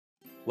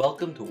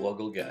Welcome to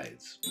Woggle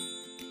Guides.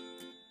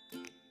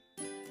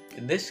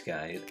 In this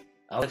guide,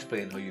 I'll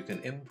explain how you can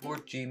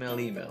import Gmail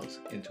emails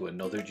into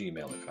another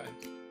Gmail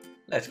account.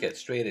 Let's get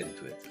straight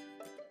into it.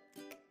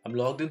 I'm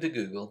logged into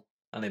Google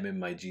and I'm in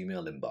my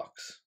Gmail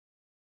inbox.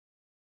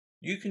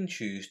 You can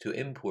choose to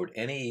import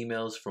any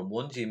emails from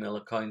one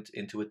Gmail account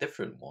into a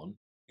different one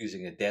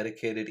using a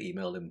dedicated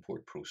email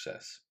import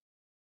process.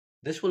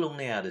 This will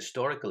only add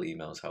historical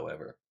emails,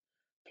 however,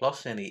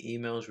 plus any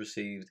emails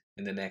received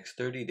in the next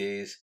 30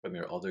 days from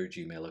your other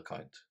Gmail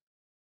account.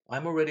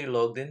 I'm already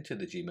logged into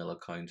the Gmail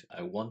account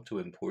I want to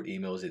import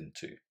emails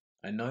into.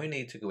 I now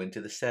need to go into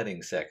the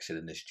settings section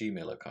in this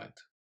Gmail account.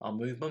 I'll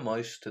move my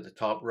mouse to the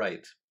top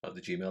right of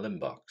the Gmail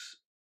inbox.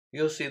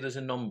 You'll see there's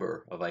a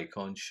number of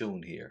icons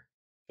shown here,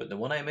 but the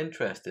one I'm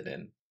interested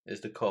in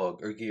is the cog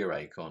or gear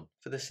icon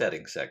for the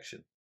settings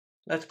section.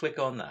 Let's click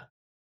on that.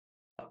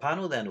 A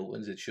panel then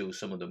opens that shows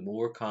some of the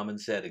more common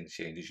settings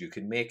changes you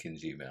can make in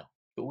Gmail,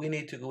 but we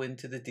need to go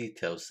into the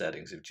detailed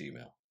settings of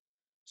Gmail.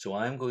 So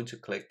I'm going to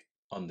click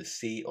on the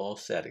See All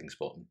Settings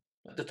button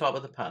at the top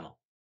of the panel.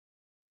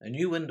 A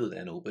new window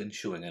then opens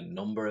showing a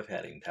number of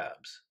heading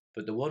tabs,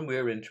 but the one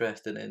we're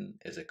interested in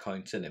is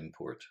Accounts and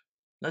Import.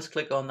 Let's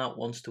click on that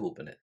once to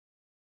open it.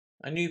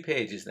 A new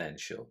page is then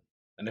shown,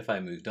 and if I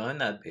move down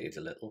that page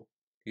a little,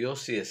 you'll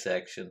see a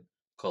section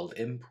called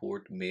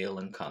Import Mail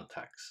and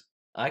Contacts.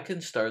 I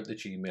can start the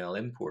Gmail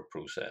import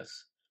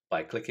process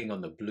by clicking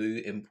on the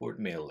blue Import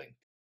Mail link.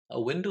 A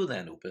window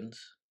then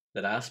opens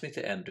that asks me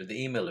to enter the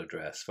email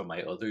address for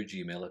my other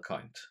Gmail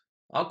account.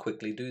 I'll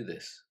quickly do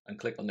this and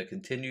click on the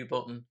Continue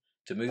button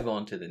to move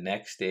on to the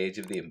next stage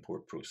of the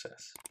import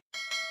process.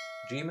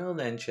 Gmail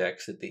then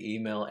checks that the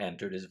email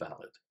entered is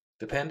valid.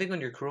 Depending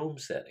on your Chrome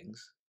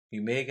settings,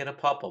 you may get a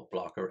pop-up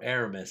block or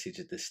error message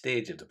at this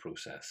stage of the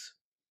process.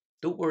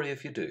 Don't worry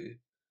if you do.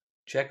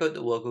 Check out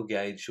the Woggle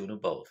Guide shown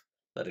above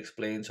that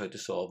explains how to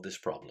solve this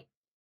problem.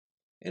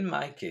 In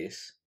my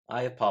case,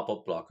 I have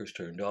pop-up blockers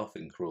turned off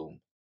in Chrome,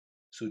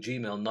 so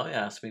Gmail now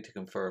asks me to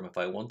confirm if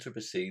I want to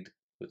proceed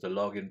with the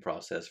login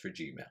process for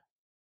Gmail.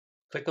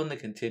 Click on the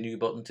Continue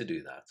button to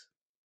do that.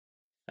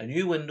 A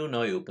new window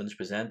now opens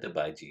presented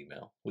by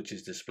Gmail, which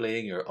is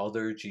displaying your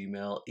other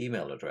Gmail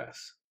email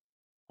address.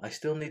 I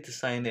still need to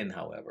sign in,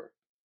 however,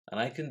 and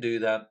I can do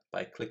that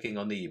by clicking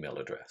on the email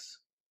address.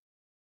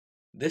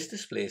 This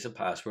displays a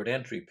password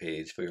entry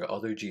page for your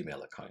other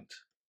Gmail account.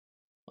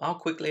 I'll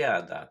quickly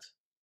add that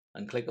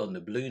and click on the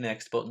blue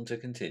Next button to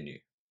continue.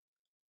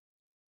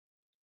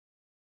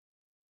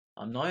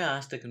 I'm now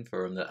asked to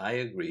confirm that I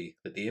agree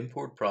that the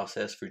import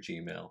process for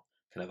Gmail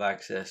can have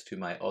access to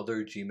my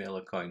other Gmail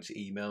account's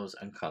emails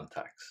and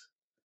contacts.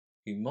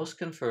 You must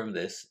confirm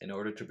this in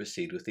order to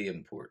proceed with the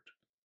import.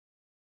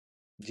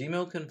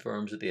 Gmail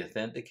confirms that the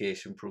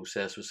authentication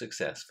process was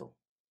successful.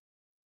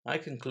 I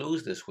can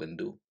close this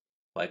window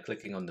by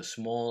clicking on the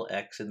small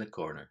X in the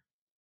corner.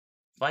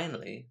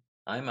 Finally,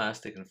 I'm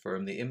asked to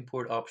confirm the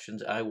import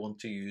options I want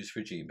to use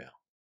for Gmail.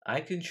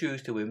 I can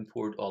choose to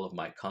import all of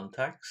my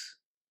contacts,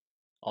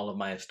 all of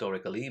my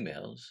historical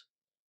emails,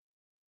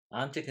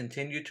 and to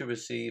continue to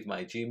receive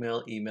my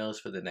Gmail emails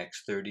for the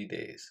next 30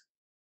 days.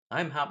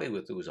 I'm happy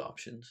with those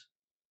options,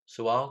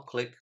 so I'll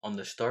click on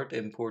the Start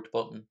Import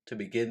button to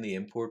begin the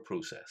import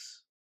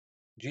process.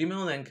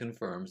 Gmail then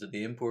confirms that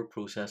the import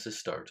process is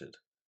started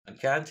and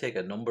can take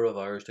a number of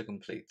hours to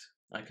complete.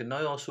 I can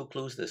now also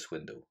close this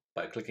window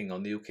by clicking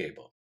on the OK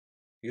button.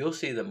 You'll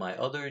see that my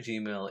other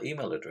Gmail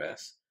email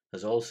address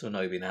has also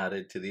now been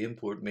added to the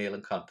Import Mail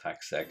and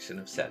Contacts section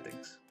of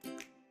settings.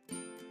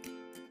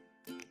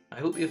 I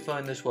hope you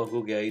found this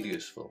Woggle Guide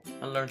useful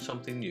and learned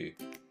something new.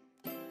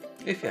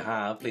 If you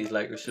have, please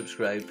like or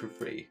subscribe for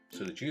free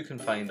so that you can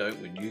find out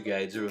when new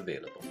guides are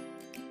available.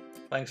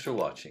 Thanks for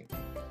watching,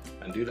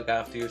 and do look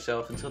after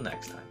yourself until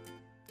next time.